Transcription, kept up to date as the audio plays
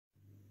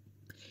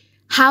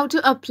How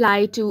to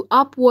apply to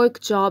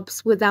Upwork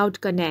jobs without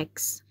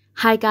connects.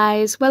 Hi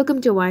guys, welcome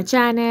to our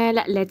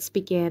channel. Let's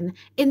begin.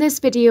 In this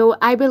video,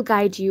 I will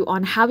guide you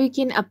on how you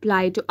can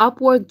apply to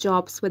Upwork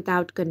jobs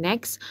without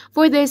connects.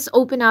 For this,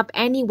 open up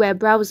any web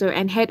browser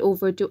and head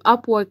over to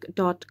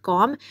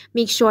upwork.com.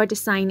 Make sure to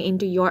sign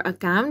into your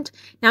account.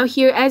 Now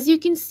here, as you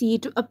can see,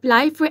 to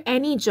apply for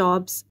any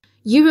jobs,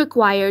 you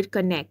require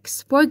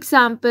connects. For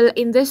example,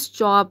 in this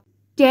job,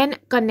 10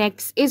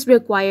 connects is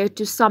required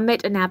to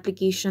submit an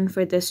application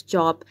for this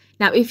job.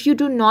 Now, if you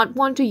do not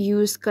want to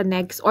use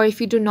connects or if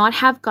you do not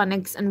have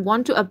connects and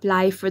want to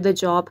apply for the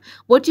job,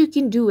 what you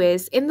can do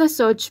is in the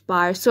search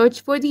bar,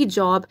 search for the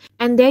job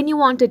and then you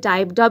want to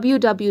type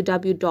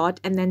www dot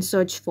and then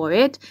search for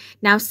it.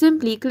 Now,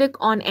 simply click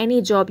on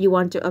any job you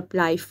want to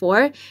apply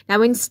for.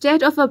 Now,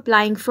 instead of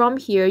applying from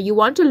here, you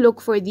want to look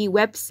for the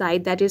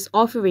website that is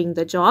offering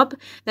the job.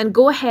 Then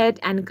go ahead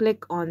and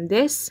click on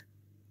this.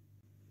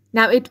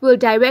 Now it will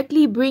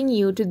directly bring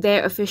you to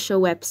their official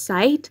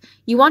website.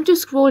 You want to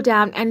scroll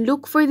down and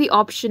look for the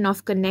option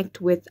of connect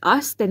with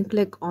us, then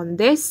click on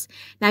this.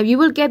 Now you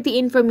will get the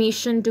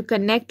information to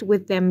connect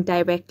with them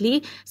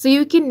directly. So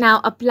you can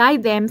now apply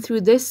them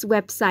through this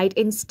website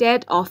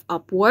instead of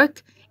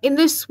Upwork. In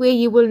this way,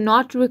 you will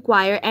not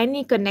require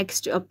any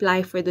connects to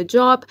apply for the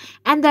job.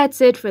 And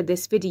that's it for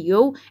this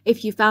video.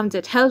 If you found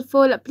it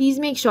helpful, please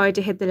make sure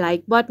to hit the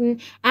like button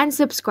and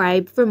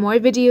subscribe for more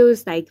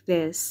videos like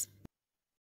this.